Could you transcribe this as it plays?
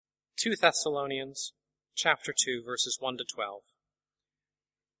2 Thessalonians chapter 2, verses 1 to 12.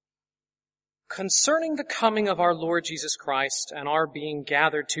 Concerning the coming of our Lord Jesus Christ and our being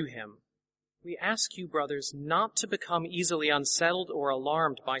gathered to him, we ask you, brothers, not to become easily unsettled or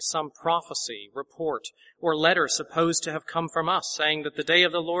alarmed by some prophecy, report, or letter supposed to have come from us, saying that the day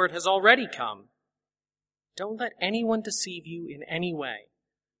of the Lord has already come. Don't let anyone deceive you in any way,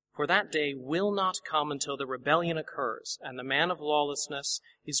 for that day will not come until the rebellion occurs and the man of lawlessness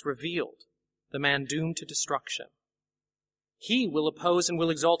is revealed, the man doomed to destruction. He will oppose and will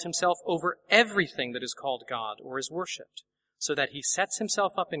exalt himself over everything that is called God or is worshipped, so that he sets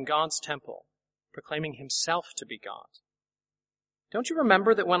himself up in God's temple, proclaiming himself to be God. Don't you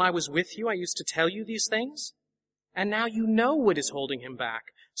remember that when I was with you, I used to tell you these things? And now you know what is holding him back,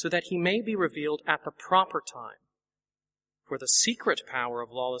 so that he may be revealed at the proper time. For the secret power of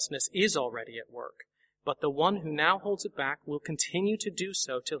lawlessness is already at work, but the one who now holds it back will continue to do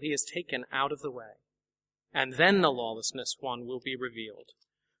so till he is taken out of the way. And then the lawlessness one will be revealed,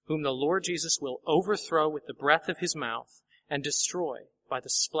 whom the Lord Jesus will overthrow with the breath of his mouth and destroy by the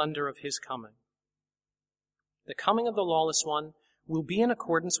splendor of his coming. The coming of the lawless one will be in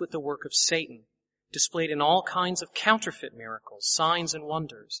accordance with the work of Satan, displayed in all kinds of counterfeit miracles, signs and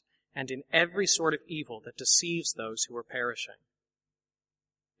wonders, and in every sort of evil that deceives those who are perishing.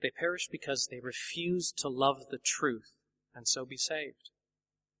 They perish because they refuse to love the truth and so be saved.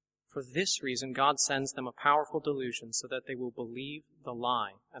 For this reason, God sends them a powerful delusion so that they will believe the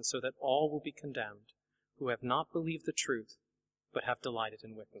lie, and so that all will be condemned who have not believed the truth, but have delighted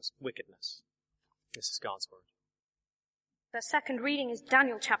in wickedness. This is God's word. The second reading is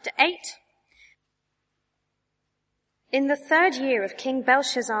Daniel chapter 8. In the 3rd year of King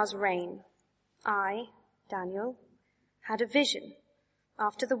Belshazzar's reign, I, Daniel, had a vision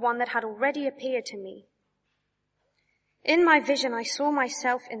after the one that had already appeared to me. In my vision I saw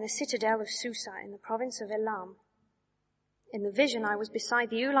myself in the citadel of Susa in the province of Elam. In the vision I was beside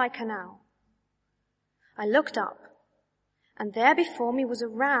the Ulai Canal. I looked up, and there before me was a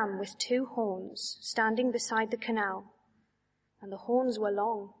ram with 2 horns standing beside the canal, and the horns were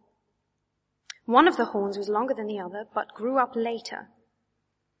long. One of the horns was longer than the other, but grew up later.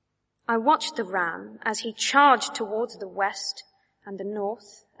 I watched the ram as he charged towards the west and the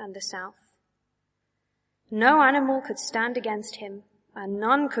north and the south. No animal could stand against him, and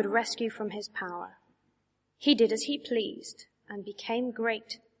none could rescue from his power. He did as he pleased and became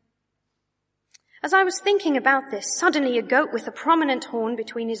great. As I was thinking about this, suddenly a goat with a prominent horn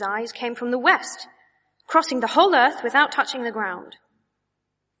between his eyes came from the west, crossing the whole earth without touching the ground.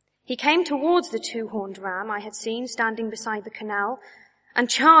 He came towards the 2-horned ram I had seen standing beside the canal and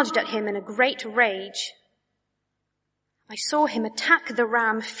charged at him in a great rage. I saw him attack the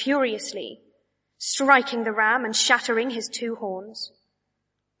ram furiously, striking the ram and shattering his 2 horns.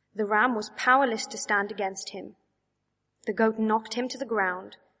 The ram was powerless to stand against him. The goat knocked him to the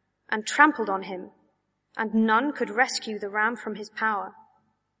ground and trampled on him, and none could rescue the ram from his power.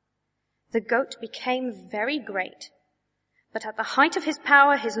 The goat became very great, but at the height of his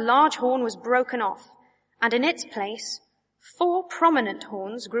power his large horn was broken off, and in its place 4 prominent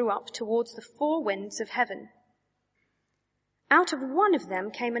horns grew up towards the 4 winds of heaven. Out of one of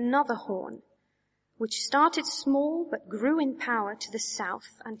them came another horn, which started small but grew in power to the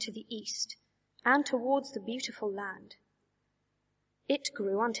south and to the east, and towards the beautiful land. It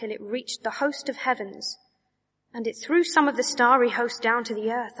grew until it reached the host of heavens, and it threw some of the starry host down to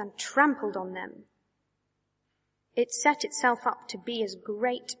the earth and trampled on them. It set itself up to be as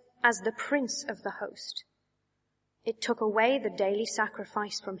great as the prince of the host. It took away the daily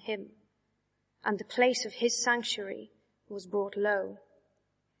sacrifice from him, and the place of his sanctuary was brought low.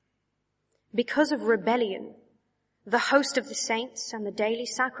 Because of rebellion, the host of the saints and the daily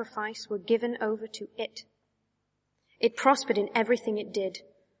sacrifice were given over to it. It prospered in everything it did,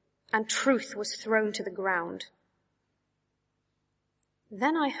 and truth was thrown to the ground.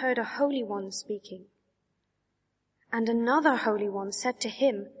 Then I heard a holy one speaking, and another holy one said to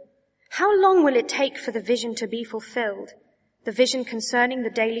him, "How long will it take for the vision to be fulfilled, the vision concerning the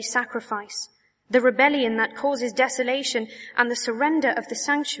daily sacrifice, the rebellion that causes desolation, and the surrender of the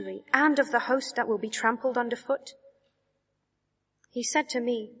sanctuary and of the host that will be trampled underfoot?" He said to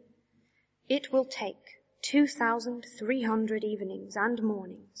me, "It will take 2,300 evenings and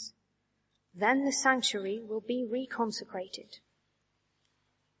mornings. Then the sanctuary will be reconsecrated."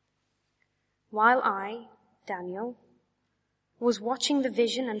 While I, Daniel, was watching the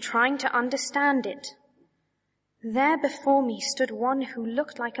vision and trying to understand it, there before me stood one who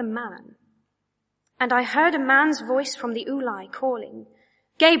looked like a man. And I heard a man's voice from the Ulai calling,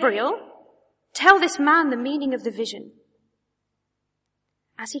 "Gabriel, tell this man the meaning of the vision."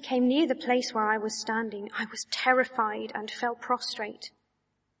 As he came near the place where I was standing, I was terrified and fell prostrate.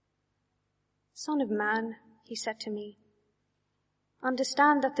 "Son of man," he said to me,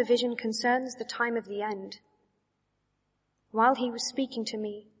 "understand that the vision concerns the time of the end." While he was speaking to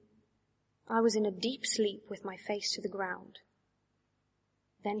me, I was in a deep sleep with my face to the ground.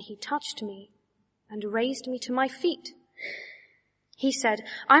 Then he touched me and raised me to my feet. He said,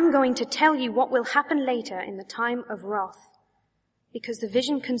 "I'm going to tell you what will happen later in the time of wrath, because the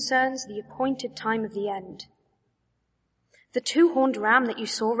vision concerns the appointed time of the end. The two-horned ram that you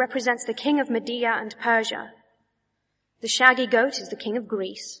saw represents the king of Media and Persia. The shaggy goat is the king of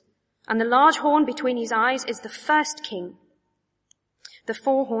Greece, and the large horn between his eyes is the first king. The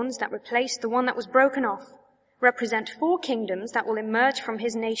four horns that replaced the one that was broken off represent four kingdoms that will emerge from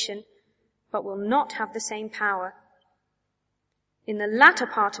his nation, but will not have the same power. In the latter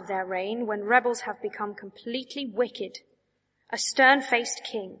part of their reign, when rebels have become completely wicked, a stern-faced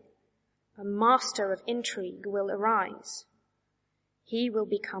king, a master of intrigue, will arise. He will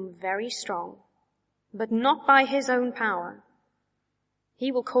become very strong, but not by his own power.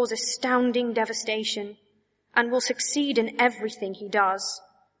 He will cause astounding devastation and will succeed in everything he does.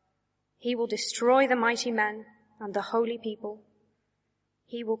 He will destroy the mighty men and the holy people.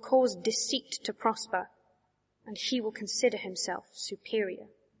 He will cause deceit to prosper, and he will consider himself superior.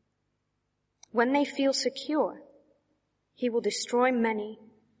 When they feel secure, he will destroy many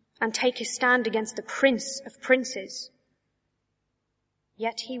and take his stand against the prince of princes.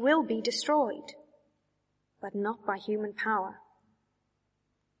 Yet he will be destroyed, but not by human power.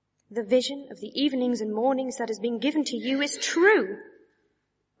 The vision of the evenings and mornings that has been given to you is true,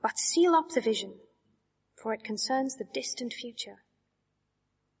 but seal up the vision, for it concerns the distant future."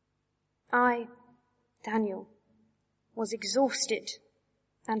 I, Daniel, was exhausted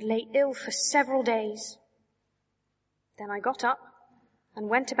and lay ill for several days. Then I got up and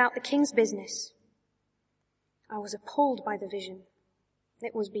went about the king's business. I was appalled by the vision.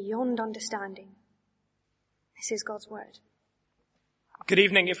 It was beyond understanding. This is God's word. Good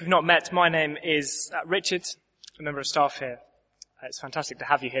evening. If we've not met, my name is Richard, a member of staff here. It's fantastic to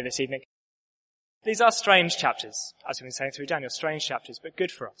have you here this evening. These are strange chapters, as we've been saying through Daniel, strange chapters, but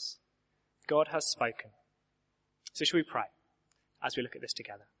good for us. God has spoken. So shall we pray as we look at this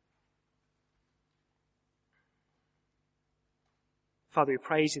together? Father, we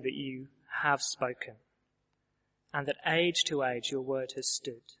praise you that you have spoken, and that age to age your word has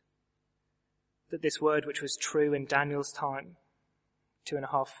stood. That this word, which was true in Daniel's time,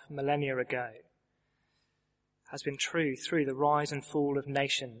 2.5 millennia ago, has been true through the rise and fall of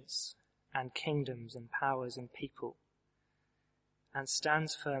nations and kingdoms and powers and people, and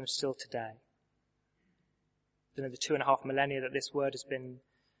stands firm still today. That in the 2.5 millennia that this word has been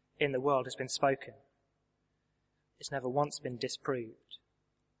in the world, has been spoken, it's never once been disproved.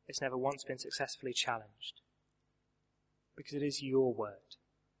 It's never once been successfully challenged. Because it is your word.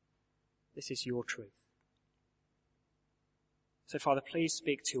 This is your truth. So, Father, please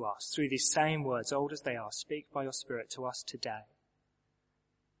speak to us through these same words, old as they are. Speak by your Spirit to us today,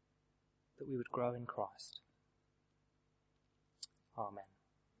 that we would grow in Christ. Amen.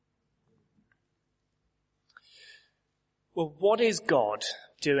 Well, what is God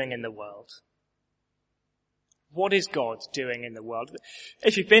doing in the world? What is God doing in the world?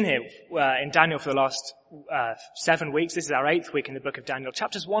 If you've been here in Daniel for the last 7 weeks, this is our 8th week in the book of Daniel,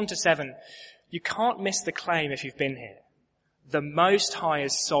 chapters 1 to 7, you can't miss the claim if you've been here. The Most High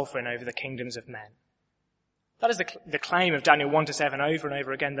is sovereign over the kingdoms of men. That is the claim of Daniel 1 to 7 over and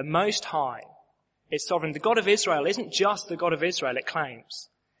over again. The Most High is sovereign. The God of Israel isn't just the God of Israel, it claims.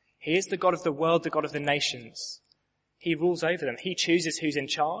 He is the God of the world, the God of the nations. He rules over them. He chooses who's in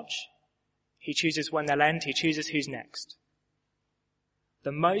charge. He chooses when they'll end. He chooses who's next.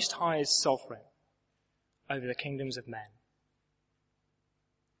 The Most High is sovereign over the kingdoms of men.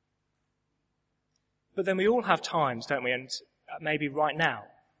 But then we all have times, don't we? And maybe right now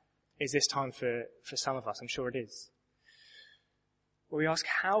is this time for some of us. I'm sure it is. Where we ask,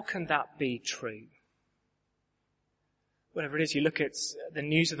 how can that be true? Whatever it is, you look at the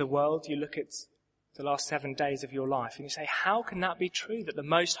news of the world, you look at the last 7 days of your life, and you say, how can that be true, that the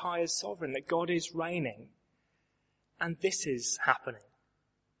Most High is sovereign, that God is reigning, and this is happening?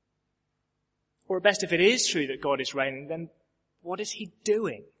 Or at best, if it is true that God is reigning, then what is he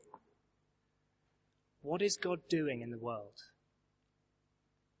doing? What is God doing in the world?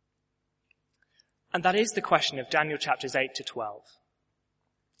 And that is the question of Daniel chapters 8 to 12.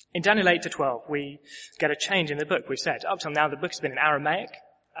 In Daniel 8 to 12, we get a change in the book. We've said, up till now, the book has been in Aramaic,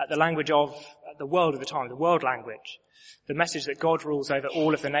 the language of the world of the time, the world language, the message that God rules over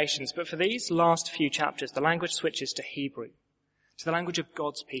all of the nations. But for these last few chapters, the language switches to Hebrew, to the language of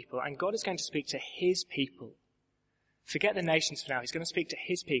God's people. And God is going to speak to his people. Forget the nations for now. He's going to speak to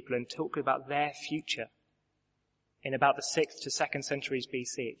his people and talk about their future in about the 6th to 2nd centuries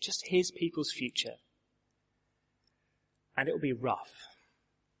BC. Just his people's future. And it will be rough.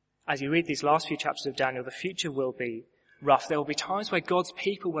 As you read these last few chapters of Daniel, the future will be rough. There will be times where God's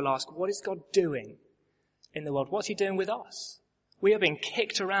people will ask, what is God doing in the world? What's he doing with us? We are being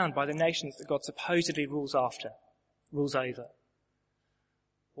kicked around by the nations that God supposedly rules over.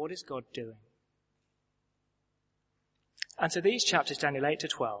 What is God doing? And so these chapters, Daniel 8 to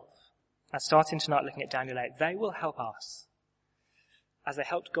 12, and starting tonight looking at Daniel 8, they will help us, as they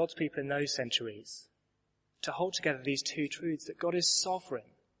helped God's people in those centuries, to hold together these two truths, that God is sovereign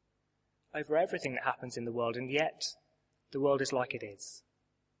over everything that happens in the world, and yet the world is like it is.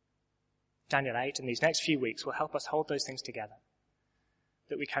 Daniel 8 and these next few weeks will help us hold those things together,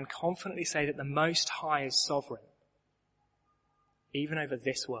 that we can confidently say that the Most High is sovereign, even over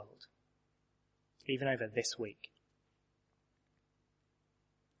this world, even over this week.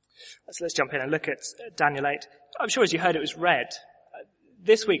 So let's jump in and look at Daniel 8. I'm sure as you heard it was read.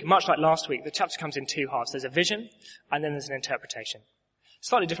 This week, much like last week, the chapter comes in two halves. There's a vision and then there's an interpretation.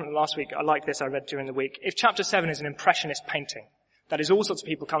 Slightly different than last week. I like this, I read during the week. If chapter 7 is an impressionist painting, that is, all sorts of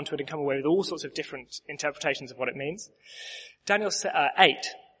people come to it and come away with all sorts of different interpretations of what it means. Daniel 8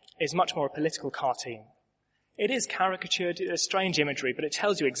 is much more a political cartoon. It is caricatured, there's strange imagery, but it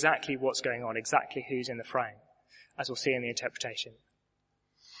tells you exactly what's going on, exactly who's in the frame, as we'll see in the interpretation.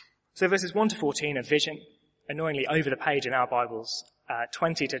 So verses 1 to 14 are vision, annoyingly over the page in our Bibles.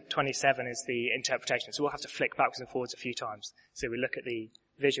 20 to 27 is the interpretation, so we'll have to flick backwards and forwards a few times. So we look at the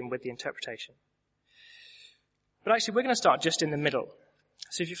vision with the interpretation. But actually we're going to start just in the middle.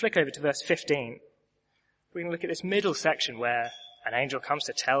 So if you flick over to verse 15, we're going to look at this middle section where an angel comes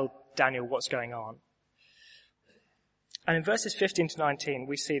to tell Daniel what's going on. And in verses 15 to 19,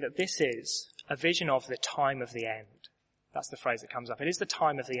 we see that this is a vision of the time of the end. That's the phrase that comes up. It is the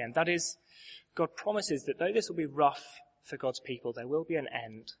time of the end. That is, God promises that though this will be rough for God's people, there will be an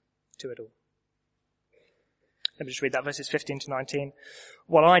end to it all. Let me just read that, verses 15 to 19.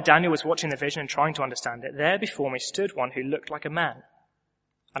 While I, Daniel, was watching the vision and trying to understand it, there before me stood one who looked like a man.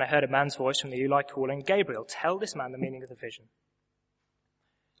 And I heard a man's voice from the Ulai calling, Gabriel, tell this man the meaning of the vision.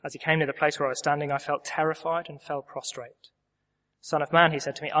 As he came near the place where I was standing, I felt terrified and fell prostrate. Son of man, he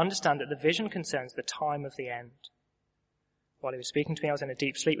said to me, understand that the vision concerns the time of the end. While he was speaking to me, I was in a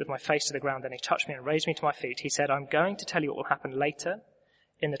deep sleep with my face to the ground. Then he touched me and raised me to my feet. He said, I'm going to tell you what will happen later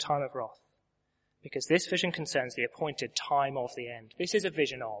in the time of wrath, because this vision concerns the appointed time of the end. This is a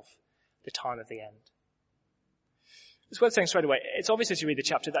vision of the time of the end. It's worth saying straight away, it's obvious as you read the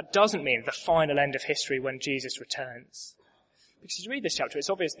chapter, that doesn't mean the final end of history when Jesus returns. Because as you read this chapter,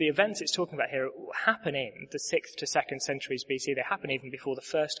 it's obvious the events it's talking about here happen in the 6th to 2nd centuries BC. They happen even before the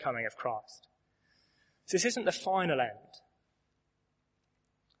first coming of Christ. So this isn't the final end.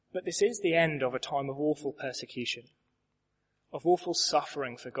 But this is the end of a time of awful persecution, of awful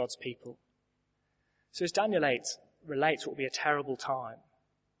suffering for God's people. So as Daniel 8 relates what will be a terrible time,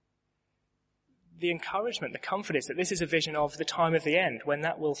 the encouragement, the comfort is that this is a vision of the time of the end, when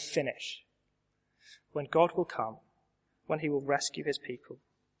that will finish, when God will come, when he will rescue his people.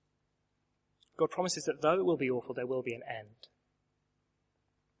 God promises that though it will be awful, there will be an end.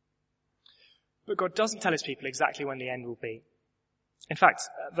 But God doesn't tell his people exactly when the end will be. In fact,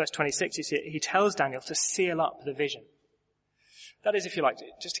 verse 26, you see, he tells Daniel to seal up the vision. That is, if you like,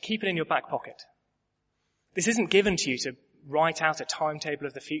 just to keep it in your back pocket. This isn't given to you to write out a timetable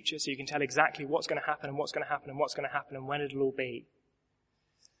of the future so you can tell exactly what's going to happen and what's going to happen and what's going to happen and when it'll all be.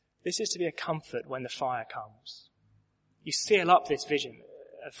 This is to be a comfort when the fire comes. You seal up this vision,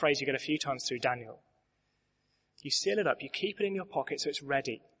 a phrase you get a few times through Daniel. You seal it up, you keep it in your pocket so it's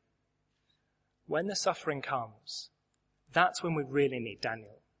ready. When the suffering comes, that's when we really need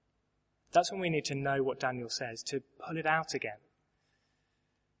Daniel. That's when we need to know what Daniel says, to pull it out again.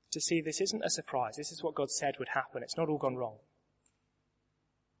 To see this isn't a surprise. This is what God said would happen. It's not all gone wrong.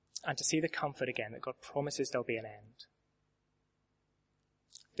 And to see the comfort again that God promises there'll be an end.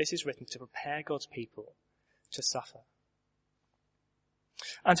 This is written to prepare God's people to suffer.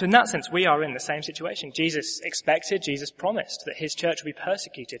 And so in that sense, we are in the same situation. Jesus expected, Jesus promised that his church would be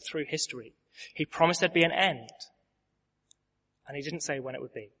persecuted through history. He promised there'd be an end. And he didn't say when it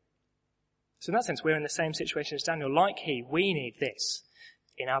would be. So in that sense, we're in the same situation as Daniel. Like he, we need this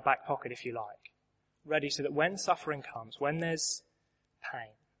in our back pocket, if you like, ready so that when suffering comes, when there's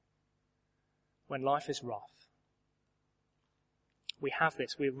pain, when life is rough, we have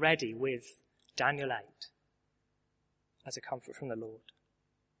this. We're ready with Daniel 8 as a comfort from the Lord.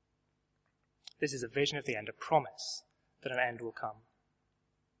 This is a vision of the end, a promise that an end will come.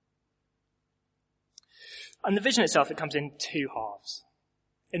 And the vision itself, it comes in two halves.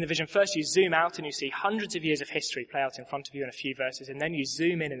 In the vision, first you zoom out and you see hundreds of years of history play out in front of you in a few verses, and then you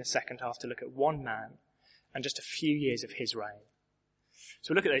zoom in the second half to look at one man and just a few years of his reign.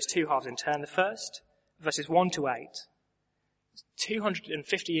 So we'll look at those two halves in turn. The first, verses 1 to 8,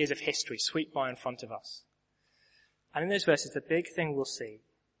 250 years of history sweep by in front of us. And in those verses, the big thing we'll see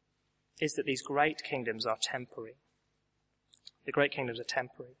is that these great kingdoms are temporary. The great kingdoms are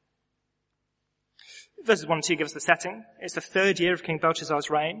temporary. Verses 1 and 2 give us the setting. It's the third year of King Belshazzar's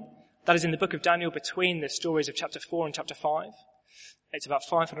reign. That is in the book of Daniel between the stories of chapter 4 and chapter 5. It's about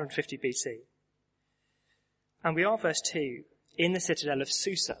 550 BC. And we are, verse 2, in the citadel of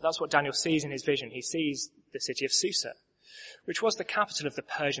Susa. That's what Daniel sees in his vision. He sees the city of Susa, which was the capital of the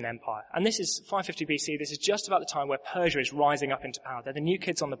Persian Empire. And this is 550 BC. This is just about the time where Persia is rising up into power. They're the new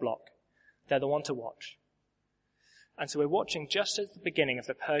kids on the block. They're the one to watch. And so we're watching just as the beginning of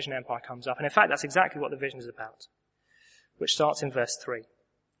the Persian Empire comes up. And in fact, that's exactly what the vision is about, which starts in verse 3.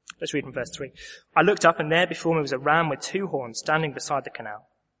 Let's read from verse 3. I looked up, and there before me was a ram with 2 horns standing beside the canal,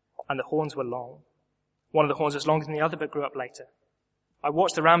 and the horns were long. One of the horns was longer than the other, but grew up later. I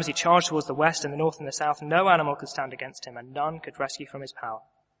watched the ram as he charged towards the west and the north and the south. No animal could stand against him, and none could rescue from his power.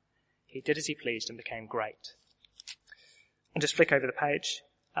 He did as he pleased and became great. And just flick over the page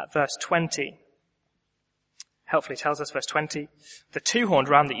at verse 20. Helpfully tells us, verse 20, the 2-horned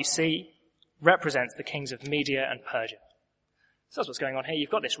ram that you see represents the kings of Media and Persia. So that's what's going on here. You've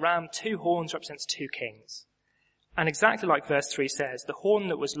got this ram, 2 horns represents 2 kings. And exactly like verse 3 says, the horn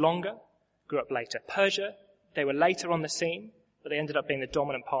that was longer grew up later. Persia, they were later on the scene, but they ended up being the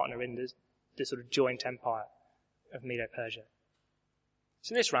dominant partner in the sort of joint empire of Medo-Persia.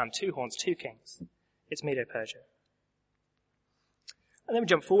 So this ram, 2 horns, 2 kings. It's Medo-Persia. And then we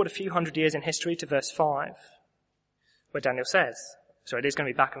jump forward a few hundred years in history to verse 5, where Daniel says, it is going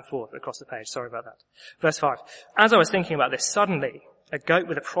to be back and forth across the page, sorry about that. Verse 5, as I was thinking about this, suddenly a goat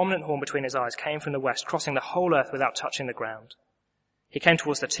with a prominent horn between his eyes came from the west, crossing the whole earth without touching the ground. He came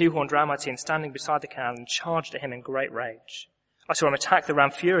towards the 2-horned ram I'd seen standing beside the canal and charged at him in great rage. I saw him attack the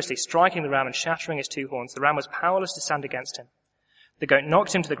ram furiously, striking the ram and shattering his 2 horns. The ram was powerless to stand against him. The goat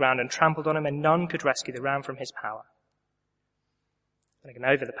knocked him to the ground and trampled on him, and none could rescue the ram from his power. And again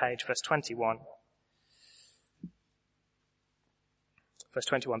over the page, verse 21. Verse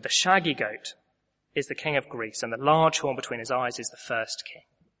 21, the shaggy goat is the king of Greece, and the large horn between his eyes is the first king.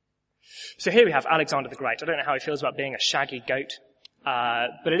 So here we have Alexander the Great. I don't know how he feels about being a shaggy goat,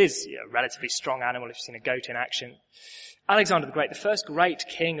 but it is a relatively strong animal if you've seen a goat in action. Alexander the Great, the first great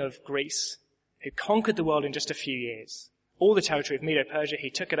king of Greece, who conquered the world in just a few years. All the territory of Medo-Persia, he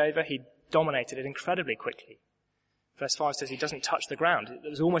took it over, he dominated it incredibly quickly. Verse 5 says he doesn't touch the ground. It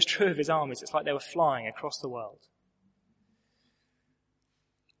was almost true of his armies. It's like they were flying across the world.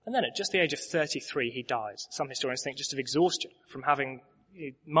 And then at just the age of 33, he dies. Some historians think just of exhaustion from having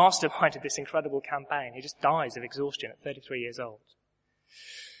masterminded this incredible campaign. He just dies of exhaustion at 33 years old.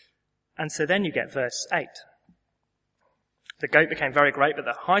 And so then you get verse 8. The goat became very great, but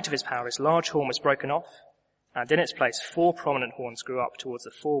the height of his power, his large horn was broken off, and in its place 4 prominent horns grew up towards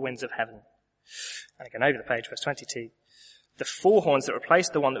the 4 winds of heaven. And again over the page, verse 22. The 4 horns that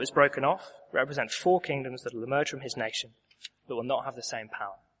replaced the one that was broken off represent 4 kingdoms that will emerge from his nation, but will not have the same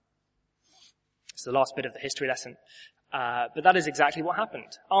power. It's the last bit of the history lesson. But that is exactly what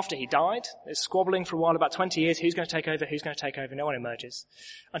happened. After he died, there's squabbling for a while, about 20 years. Who's going to take over? Who's going to take over? No one emerges.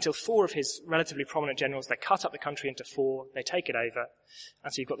 Until 4 of his relatively prominent generals, they cut up the country into 4. They take it over.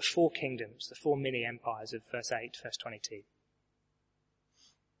 And so you've got the 4 kingdoms, the 4 mini-empires of verse 8, verse 22.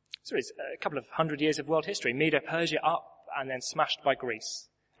 So it's a couple of 100 years of world history. Medo-Persia up and then smashed by Greece.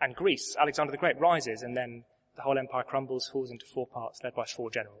 And Greece, Alexander the Great, rises and then the whole empire crumbles, falls into 4 parts, led by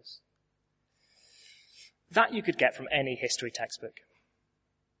 4 generals. That you could get from any history textbook.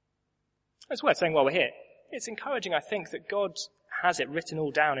 It's worth saying while we're here, it's encouraging, I think, that God has it written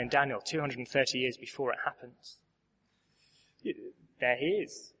all down in Daniel 230 years before it happens. There he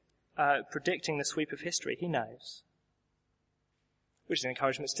is, predicting the sweep of history. He knows. Which is an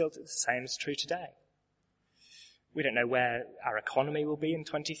encouragement still the same is true today. We don't know where our economy will be in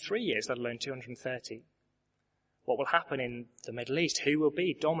 23 years, let alone 230. What will happen in the Middle East? Who will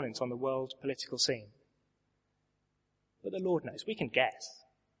be dominant on the world political scene? But the Lord knows. We can guess.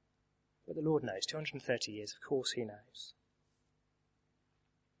 But the Lord knows. 230 years, of course he knows.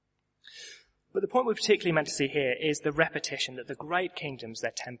 But the point we're particularly meant to see here is the repetition that the great kingdoms,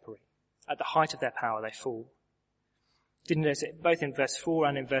 they're temporary. At the height of their power, they fall. Didn't notice it? Both in verse 4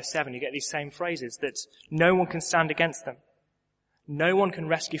 and in verse 7, you get these same phrases that no one can stand against them. No one can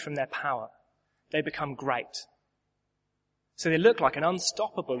rescue from their power. They become great. So they look like an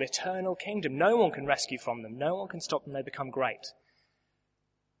unstoppable, eternal kingdom. No one can rescue from them. No one can stop them. They become great.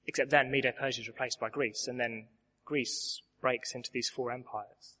 Except then Medo-Persia is replaced by Greece, and then Greece breaks into these 4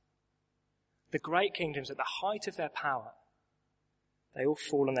 empires. The great kingdoms at the height of their power, they all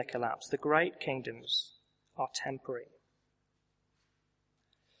fall and they collapse. The great kingdoms are temporary.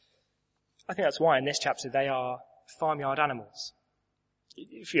 I think that's why in this chapter they are farmyard animals.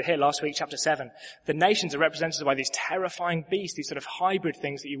 If you were here last week, chapter 7, the nations are represented by these terrifying beasts, these sort of hybrid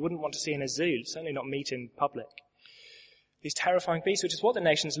things that you wouldn't want to see in a zoo, certainly not meet in public. These terrifying beasts, which is what the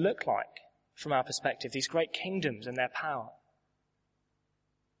nations look like from our perspective, these great kingdoms and their power.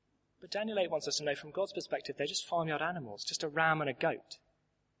 But Daniel 8 wants us to know from God's perspective, they're just farmyard animals, just a ram and a goat,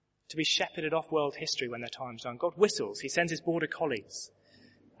 to be shepherded off world history when their time's done. God whistles, he sends his border collies,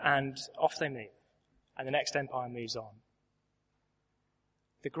 and off they move, and the next empire moves on.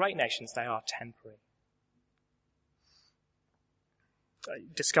 The great nations, they are temporary. I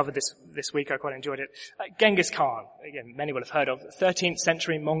discovered this week, I quite enjoyed it. Genghis Khan, again, many will have heard of, 13th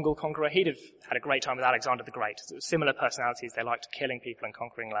century Mongol conqueror. He'd have had a great time with Alexander the Great. Similar personalities, they liked killing people and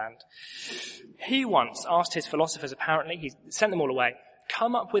conquering land. He once asked his philosophers, apparently, he sent them all away,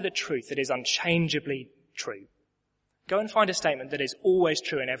 come up with a truth that is unchangeably true. Go and find a statement that is always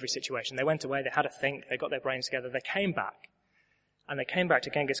true in every situation. They went away, they had a think, they got their brains together, they came back. And they came back to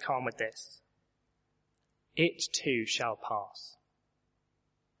Genghis Khan with this. It too shall pass.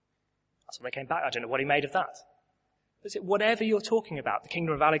 That's what they came back. I don't know what he made of that. Is it whatever you're talking about? The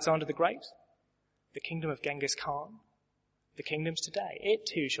kingdom of Alexander the Great? The kingdom of Genghis Khan? The kingdoms today? It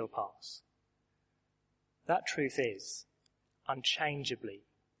too shall pass. That truth is unchangeably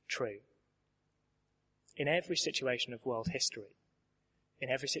true. In every situation of world history, in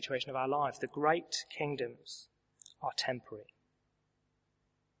every situation of our lives, the great kingdoms are temporary.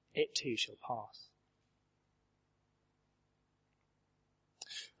 It too shall pass.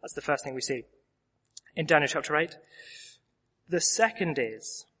 That's the first thing we see in Daniel chapter 8. The second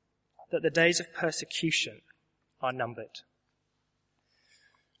is that the days of persecution are numbered.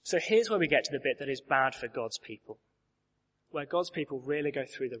 So here's where we get to the bit that is bad for God's people, where God's people really go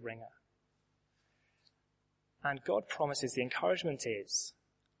through the ringer. And God promises, the encouragement is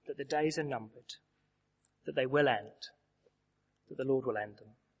that the days are numbered, that they will end, that the Lord will end them.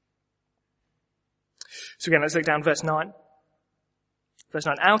 So again, let's look down verse 9. Verse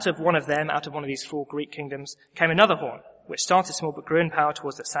 9, out of one of these 4 Greek kingdoms, came another horn, which started small but grew in power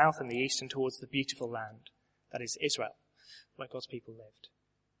towards the south and the east and towards the beautiful land, that is Israel, where God's people lived.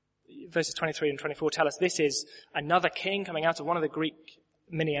 Verses 23 and 24 tell us this is another king coming out of one of the Greek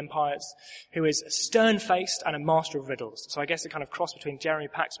mini-empires who is stern-faced and a master of riddles. So I guess a kind of cross between Jeremy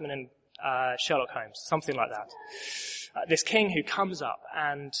Paxman and Sherlock Holmes, something like that. This king who comes up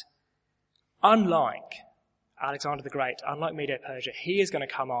and, unlike Alexander the Great, unlike Medo-Persia, he is going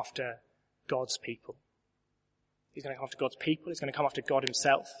to come after God's people. He's going to come after God's people. He's going to come after God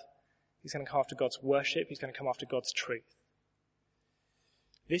himself. He's going to come after God's worship. He's going to come after God's truth.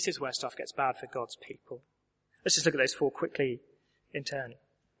 This is where stuff gets bad for God's people. Let's just look at those 4 quickly in turn.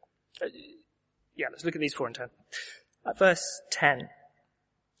 Let's look at these 4 in turn. At verse 10,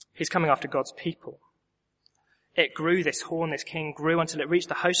 he's coming after God's people. It grew, this horn, this king grew until it reached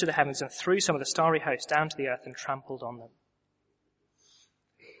the host of the heavens and threw some of the starry host down to the earth and trampled on them.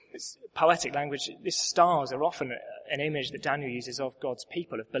 It's poetic language. These stars are often an image that Daniel uses of God's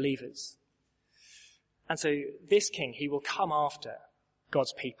people, of believers. And so this king, he will come after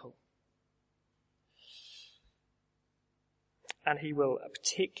God's people. And he will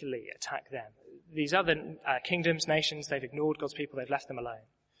particularly attack them. These other kingdoms, nations, they've ignored God's people, they've left them alone.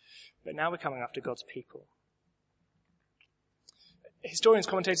 But now we're coming after God's people. Historians,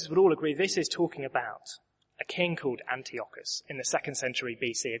 commentators would all agree this is talking about a king called Antiochus in the 2nd century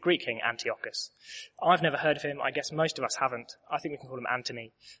BC, a Greek king, Antiochus. I've never heard of him. I guess most of us haven't. I think we can call him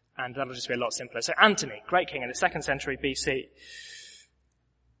Antony, and that'll just be a lot simpler. So Antony, great king in the 2nd century BC.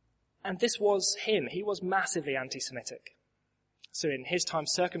 And this was him. He was massively anti-Semitic. So in his time,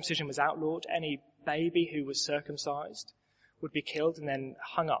 circumcision was outlawed. Any baby who was circumcised would be killed and then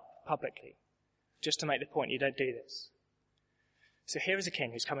hung up publicly, just to make the point, you don't do this. So here is a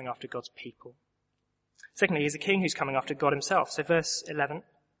king who's coming after God's people. Secondly, he's a king who's coming after God himself. So verse 11,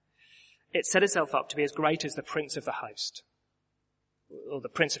 it set itself up to be as great as the prince of the host, or the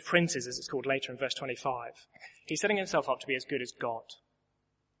prince of princes as it's called later in verse 25. He's setting himself up to be as good as God.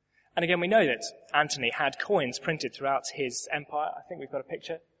 And again, we know that Antony had coins printed throughout his empire. I think we've got a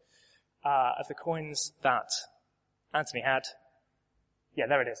picture of the coins that Antony had. Yeah,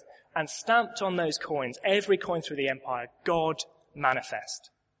 there it is. And stamped on those coins, every coin through the empire, God manifest.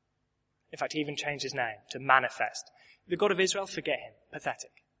 In fact, he even changed his name to Manifest. The God of Israel, forget him.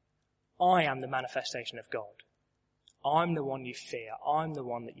 Pathetic. I am the manifestation of God. I'm the one you fear. I'm the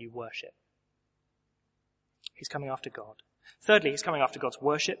one that you worship. He's coming after God. Thirdly, he's coming after God's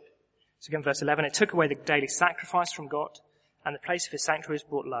worship. So again, verse 11, it took away the daily sacrifice from God, and the place of his sanctuary was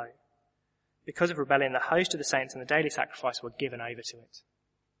brought low. Because of rebellion, the host of the saints and the daily sacrifice were given over to it.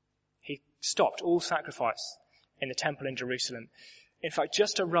 He stopped all sacrifice in the temple in Jerusalem. In fact,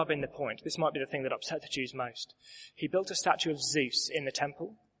 just to rub in the point, this might be the thing that upset the Jews most. He built a statue of Zeus in the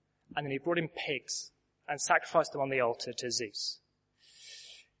temple, and then he brought in pigs and sacrificed them on the altar to Zeus.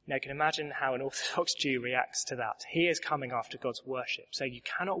 Now you can imagine how an Orthodox Jew reacts to that. He is coming after God's worship. So you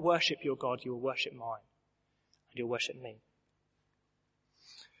cannot worship your God, you will worship mine. And you'll worship me.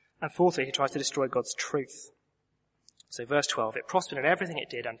 And fourthly, he tries to destroy God's truth. So verse 12, it prospered in everything it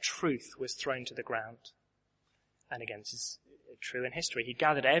did, and truth was thrown to the ground. And again, this is true in history. He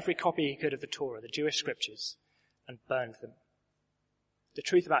gathered every copy he could of the Torah, the Jewish scriptures, and burned them. The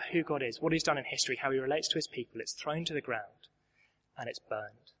truth about who God is, what he's done in history, how he relates to his people, it's thrown to the ground, and it's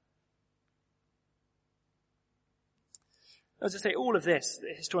burned. As I say, all of this,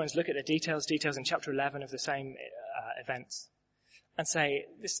 the historians look at the details in chapter 11 of the same events, and say,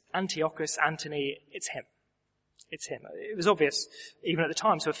 this Antiochus, Antony, it's him. It's him. It was obvious, even at the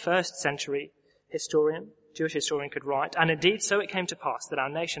time, so a first century historian, Jewish historian could write, and indeed so it came to pass that our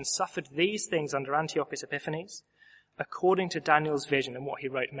nation suffered these things under Antiochus Epiphanes, according to Daniel's vision and what he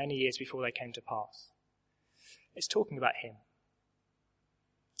wrote many years before they came to pass. It's talking about him.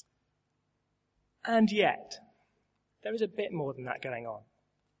 And yet, there is a bit more than that going on.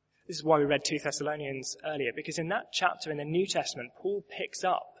 This is why we read 2 Thessalonians earlier, because in that chapter in the New Testament, Paul picks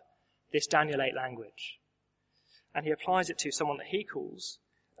up this Daniel 8 language, and he applies it to someone that he calls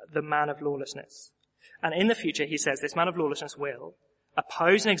the man of lawlessness. And in the future, he says, this man of lawlessness will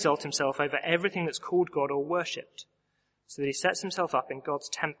oppose and exalt himself over everything that's called God or worshipped, so that he sets himself up in God's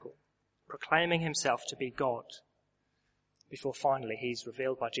temple, proclaiming himself to be God, before finally he's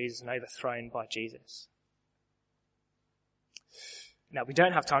revealed by Jesus and overthrown by Jesus. Now, we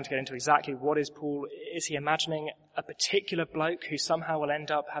don't have time to get into exactly what is Paul. Is he imagining a particular bloke who somehow will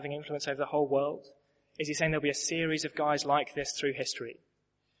end up having influence over the whole world? Is he saying there'll be a series of guys like this through history?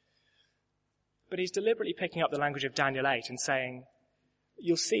 But he's deliberately picking up the language of Daniel 8 and saying,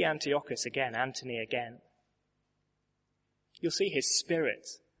 you'll see Antiochus again, Antony again. You'll see his spirit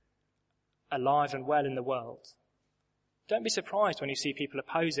alive and well in the world. Don't be surprised when you see people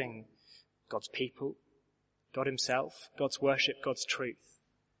opposing God's people, God himself, God's worship, God's truth.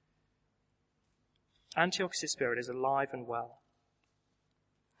 Antiochus' spirit is alive and well.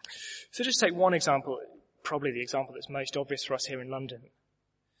 So just take one example, probably the example that's most obvious for us here in London.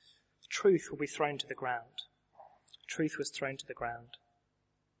 Truth will be thrown to the ground. Truth was thrown to the ground.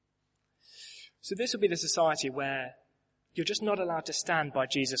 So this will be the society where you're just not allowed to stand by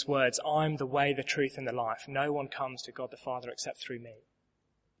Jesus' words, I'm the way, the truth, and the life. No one comes to God the Father except through me.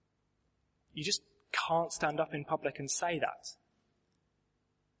 You just can't stand up in public and say that.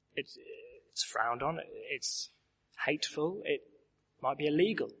 It's frowned on. It's hateful. It might be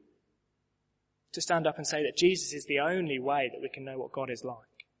illegal to stand up and say that Jesus is the only way that we can know what God is like.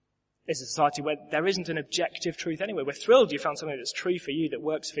 It's a society where there isn't an objective truth anyway. We're thrilled you found something that's true for you, that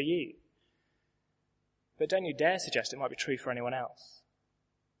works for you. But don't you dare suggest it might be true for anyone else.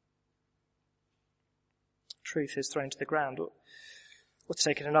 Truth is thrown to the ground. Or to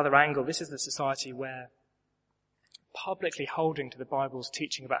take it another angle, this is the society where publicly holding to the Bible's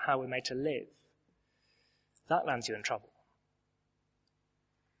teaching about how we're made to live, that lands you in trouble.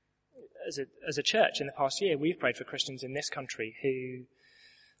 As a church in the past year, we've prayed for Christians in this country who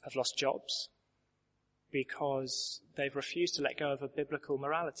have lost jobs because they've refused to let go of a biblical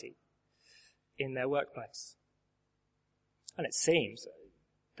morality in their workplace. And it seems,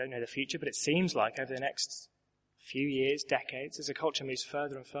 don't know the future, but it seems like over the next few years, decades, as a culture moves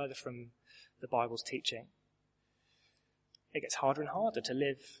further and further from the Bible's teaching, it gets harder and harder to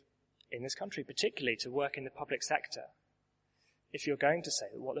live in this country, particularly to work in the public sector, if you're going to say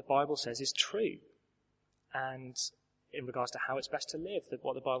that what the Bible says is true, and in regards to how it's best to live, that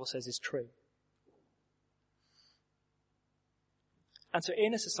what the Bible says is true. And so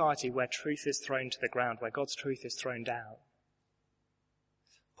in a society where truth is thrown to the ground, where God's truth is thrown down,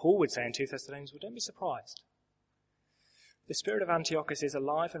 Paul would say in 2 Thessalonians, well, don't be surprised. The spirit of Antiochus is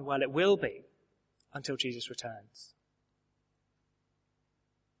alive and well. It will be until Jesus returns.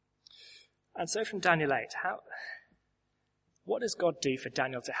 And so from Daniel 8, what does God do for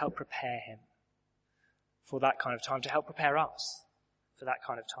Daniel to help prepare him for that kind of time, to help prepare us for that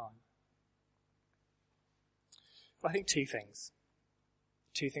kind of time? Well, I think two things.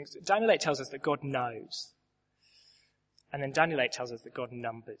 two things. Daniel 8 tells us that God knows. And then Daniel 8 tells us that God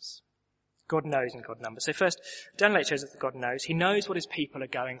numbers. God knows and God numbers. So first, Daniel 8 shows us that God knows. He knows what his people are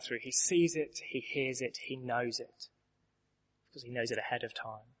going through. He sees it, he hears it, he knows it. Because he knows it ahead of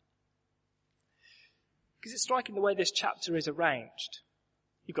time. Because it's striking the way this chapter is arranged.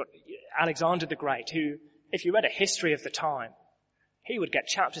 You've got Alexander the Great, who, if you read a history of the time, he would get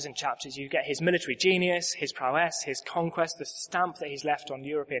chapters and chapters. You get his military genius, his prowess, his conquest, the stamp that he's left on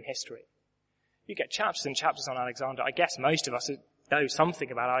European history. You get chapters and chapters on Alexander. I guess most of us know something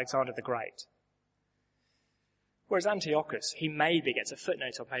about Alexander the Great. Whereas Antiochus, he maybe gets a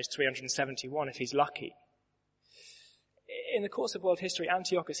footnote on page 371 if he's lucky. In the course of world history,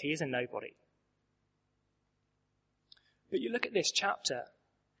 Antiochus, he is a nobody. But you look at this chapter,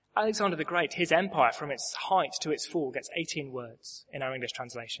 Alexander the Great, his empire from its height to its fall gets 18 words in our English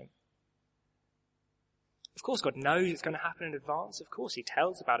translation. Of course God knows it's going to happen in advance. Of course he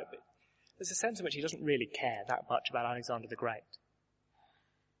tells about it, but there's a sense in which he doesn't really care that much about Alexander the Great.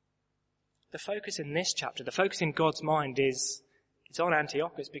 The focus in this chapter, the focus in God's mind it's on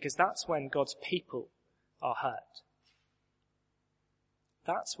Antiochus because that's when God's people are hurt.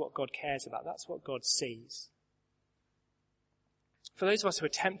 That's what God cares about. That's what God sees. For those of us who are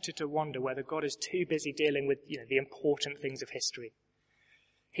tempted to wonder whether God is too busy dealing with, the important things of history,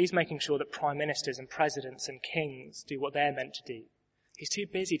 he's making sure that prime ministers and presidents and kings do what they're meant to do. He's too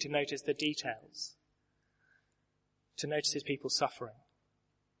busy to notice the details, to notice his people suffering.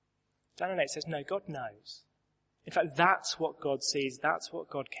 Daniel 8 says, no, God knows. In fact, that's what God sees. That's what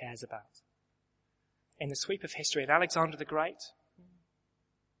God cares about. In the sweep of history of Alexander the Great,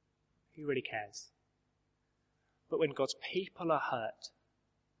 he really cares. But when God's people are hurt,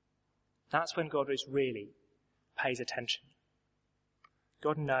 that's when God really pays attention.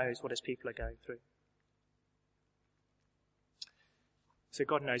 God knows what his people are going through. So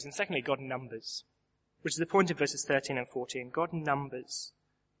God knows. And secondly, God numbers, which is the point of verses 13 and 14. God numbers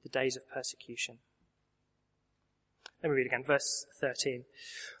the days of persecution. Let me read again, verse 13.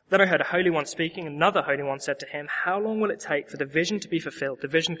 Then I heard a holy one speaking, and another holy one said to him, how long will it take for the vision to be fulfilled, the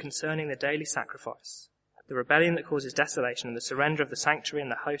vision concerning the daily sacrifice, the rebellion that causes desolation, and the surrender of the sanctuary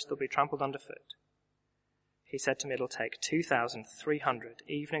and the host that will be trampled underfoot? He said to me, it'll take 2,300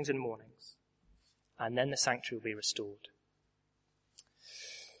 evenings and mornings, and then the sanctuary will be restored.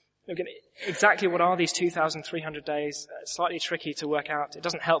 Again, exactly what are these 2,300 days? Slightly tricky to work out. It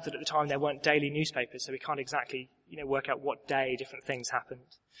doesn't help that at the time there weren't daily newspapers, so we can't exactly, work out what day different things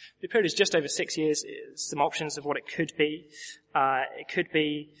happened. The period is just over 6 years. Some options of what it could be. It could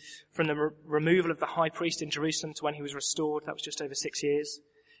be from the removal of the high priest in Jerusalem to when he was restored. That was just over 6 years.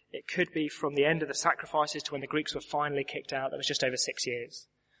 It could be from the end of the sacrifices to when the Greeks were finally kicked out. That was just over 6 years.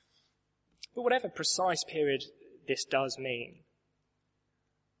 But whatever precise period this does mean,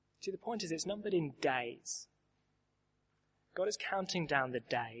 see, the point is it's numbered in days. God is counting down the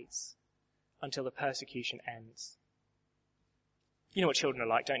days until the persecution ends. You know what children are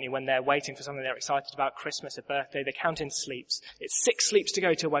like, don't you? When they're waiting for something they're excited about, Christmas, a birthday, they count in sleeps. It's 6 sleeps to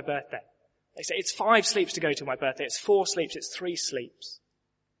go till my birthday. They say it's 5 sleeps to go till my birthday. It's 4 sleeps. It's 3 sleeps.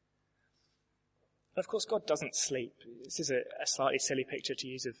 And of course, God doesn't sleep. This is a slightly silly picture to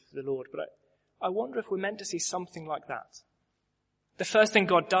use of the Lord, but I wonder if we're meant to see something like that. The first thing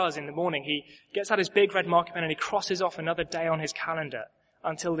God does in the morning, he gets out his big red marker pen and he crosses off another day on his calendar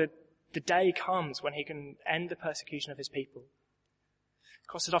until the day comes when he can end the persecution of his people.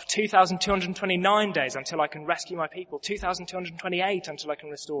 Crosses off 2,229 days until I can rescue my people. 2,228 until I can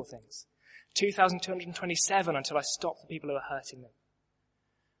restore things. 2,227 until I stop the people who are hurting them.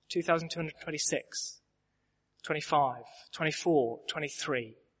 2,226, 25, 24,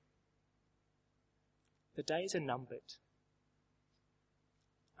 23. The days are numbered.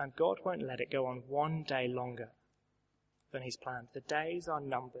 And God won't let it go on one day longer than he's planned. The days are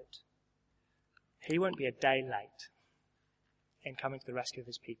numbered. He won't be a day late in coming to the rescue of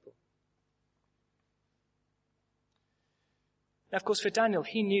his people. Now, of course, for Daniel,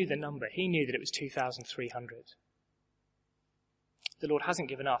 he knew the number. He knew that it was 2,300. The Lord hasn't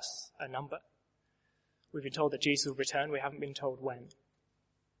given us a number. We've been told that Jesus will return. We haven't been told when.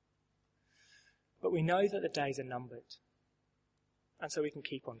 But we know that the days are numbered. And so we can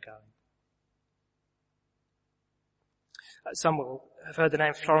keep on going. Some will have heard the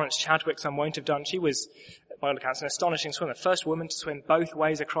name Florence Chadwick, some won't have done. She was, by all accounts, an astonishing swimmer. First woman to swim both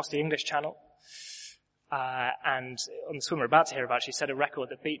ways across the English Channel. And on the swim we're about to hear about, she set a record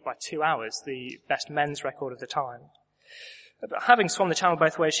that beat by 2 hours the best men's record of the time. But having swum the Channel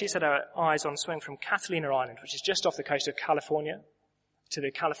both ways, she set her eyes on swimming from Catalina Island, which is just off the coast of California, to the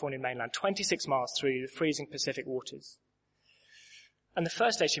Californian mainland, 26 miles through the freezing Pacific waters. And the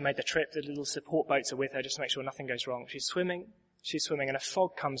first day she made the trip, the little support boats are with her just to make sure nothing goes wrong. She's swimming, and a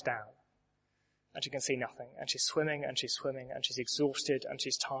fog comes down. And she can see nothing. And she's swimming, and she's exhausted, and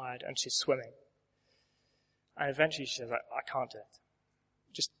she's tired, and she's swimming. And eventually she says, I can't do it.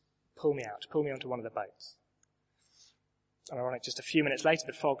 Just pull me onto one of the boats. And ironic, just a few minutes later,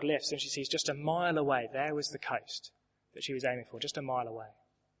 the fog lifts, and she sees just a mile away, there was the coast that she was aiming for, just a mile away.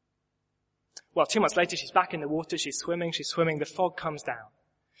 Well, 2 months later, she's back in the water, she's swimming, the fog comes down.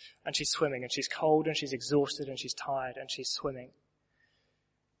 And she's swimming, and she's cold, and she's exhausted, and she's tired, and she's swimming.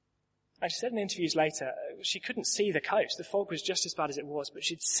 And she said in interviews later, she couldn't see the coast. The fog was just as bad as it was, but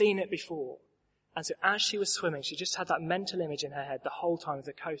she'd seen it before. And so as she was swimming, she just had that mental image in her head the whole time of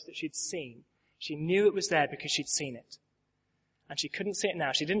the coast that she'd seen. She knew it was there because she'd seen it. And she couldn't see it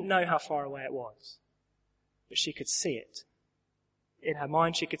now. She didn't know how far away it was. But she could see it. In her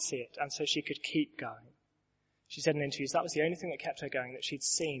mind, she could see it. And so she could keep going. She said in interviews that was the only thing that kept her going, that she'd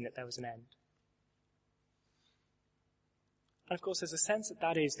seen that there was an end. And of course, there's a sense that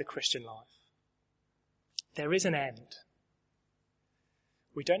that is the Christian life. There is an end.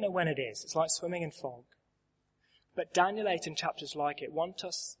 We don't know when it is. It's like swimming in fog. But Daniel 8 and chapters like it want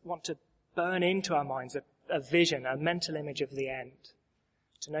to burn into our minds a vision, a mental image of the end.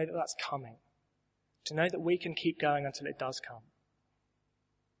 To know that that's coming. To know that we can keep going until it does come.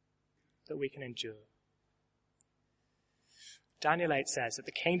 That we can endure. Daniel 8 says that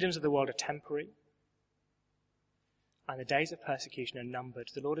the kingdoms of the world are temporary and the days of persecution are numbered.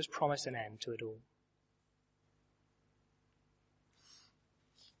 The Lord has promised an end to it all.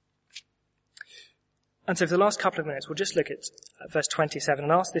 And so for the last couple of minutes, we'll just look at verse 27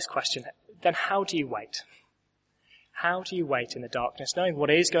 and ask this question. Then how do you wait? How do you wait in the darkness, knowing what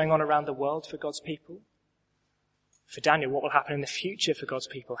is going on around the world for God's people? For Daniel, what will happen in the future for God's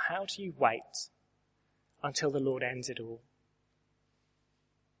people? How do you wait until the Lord ends it all?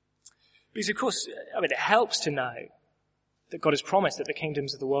 Because of course, it helps to know that God has promised that the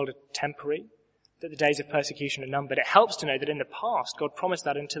kingdoms of the world are temporary, that the days of persecution are numbered. It helps to know that in the past, God promised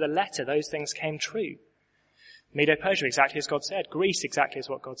that, and to the letter, those things came true. Medo-Persia, exactly as God said. Greece, exactly as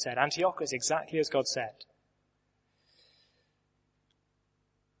what God said. Antiochus, exactly as God said.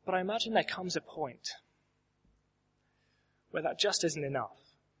 But I imagine there comes a point where that just isn't enough.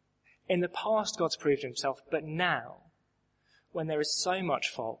 In the past, God's proved himself, but now, when there is so much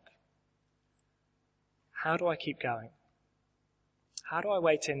fog, how do I keep going? How do I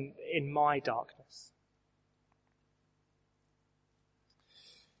wait in my darkness?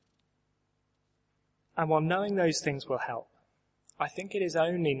 And while knowing those things will help, I think it is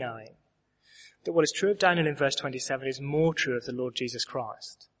only knowing that what is true of Daniel in verse 27 is more true of the Lord Jesus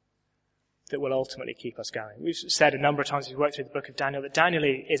Christ that will ultimately keep us going. We've said a number of times as we've worked through the book of Daniel that Daniel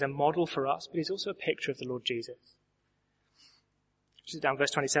is a model for us, but he's also a picture of the Lord Jesus. This is down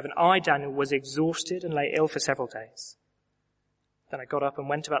verse 27. I, Daniel, was exhausted and lay ill for several days. Then I got up and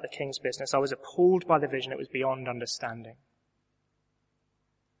went about the king's business. I was appalled by the vision. It was beyond understanding.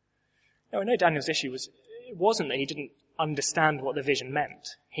 Now, I know Daniel's issue wasn't that he didn't understand what the vision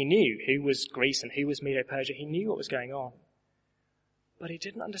meant. He knew who was Greece and who was Medo-Persia. He knew what was going on. But he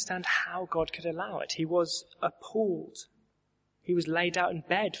didn't understand how God could allow it. He was appalled. He was laid out in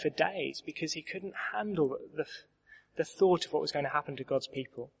bed for days because he couldn't handle the thought of what was going to happen to God's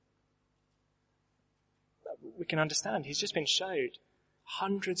people. We can understand. He's just been showed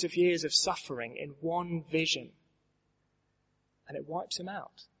hundreds of years of suffering in one vision. And it wipes him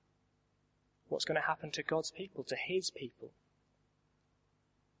out. What's going to happen to God's people, to his people?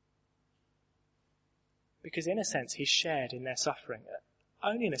 Because in a sense, he's shared in their suffering.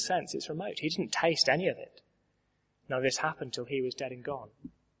 Only in a sense, it's remote. He didn't taste any of it. None of this happened till he was dead and gone.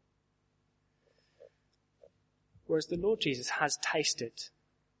 Whereas the Lord Jesus has tasted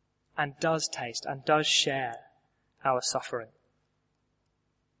and does taste and does share our suffering.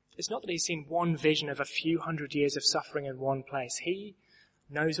 It's not that he's seen one vision of a few hundred years of suffering in one place. He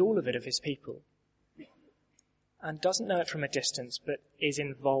knows all of it of his people and doesn't know it from a distance, but is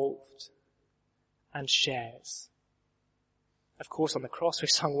involved and shares. Of course, on the cross, we've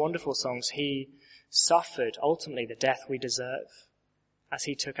sung wonderful songs. He suffered ultimately the death we deserve as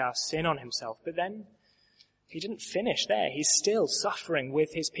he took our sin on himself. But then he didn't finish there. He's still suffering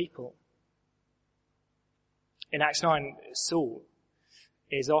with his people. In Acts 9, Saul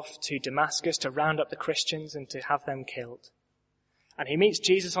is off to Damascus to round up the Christians and to have them killed. And he meets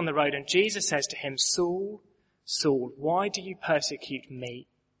Jesus on the road, and Jesus says to him, Saul, Saul, why do you persecute me?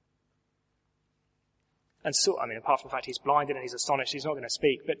 And Saul, apart from the fact he's blinded and he's astonished, he's not going to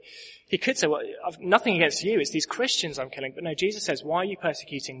speak, but he could say, well, I've nothing against you, it's these Christians I'm killing. But no, Jesus says, why are you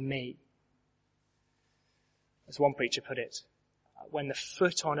persecuting me? As one preacher put it, when the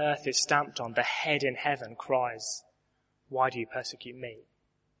foot on earth is stamped on, the head in heaven cries, "Why do you persecute me?"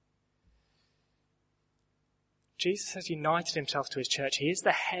 Jesus has united himself to his church. He is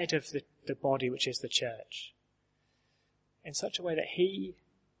the head of the body, which is the church, in such a way that he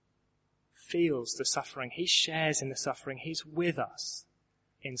feels the suffering. He shares in the suffering. He's with us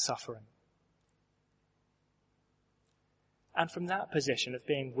in suffering. And from that position of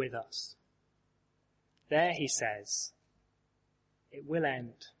being with us, there he says, it will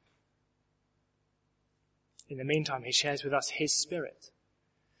end. In the meantime, he shares with us his Spirit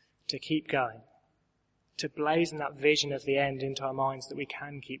to keep going, to blazon that vision of the end into our minds that we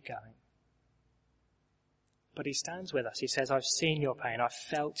can keep going. But he stands with us. He says, I've seen your pain. I've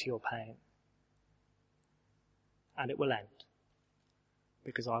felt your pain. And it will end,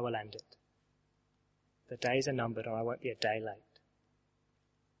 because I will end it. The days are numbered and I won't be a day late.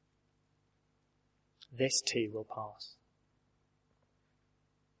 This too will pass.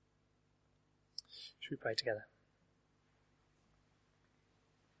 Should we pray together?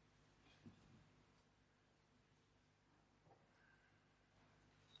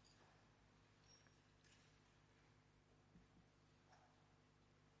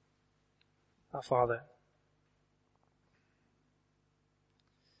 Our Father,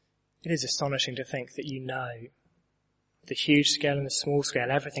 it is astonishing to think that you know the huge scale and the small scale,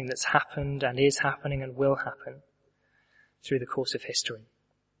 everything that's happened and is happening and will happen through the course of history.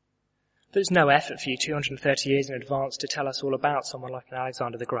 There's no effort for you 230 years in advance to tell us all about someone like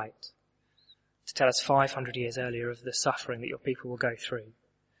Alexander the Great, to tell us 500 years earlier of the suffering that your people will go through.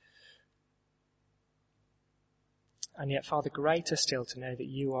 And yet, Father, greater still to know that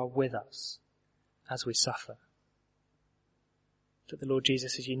you are with us as we suffer, that the Lord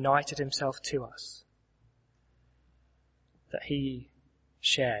Jesus has united himself to us, that he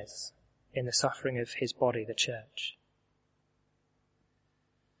shares in the suffering of his body, the church,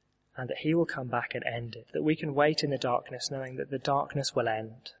 and that he will come back and end it, that we can wait in the darkness knowing that the darkness will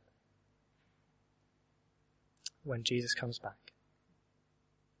end when Jesus comes back.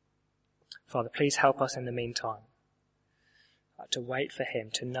 Father, please help us in the meantime to wait for him,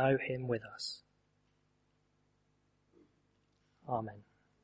 to know him with us. Amen.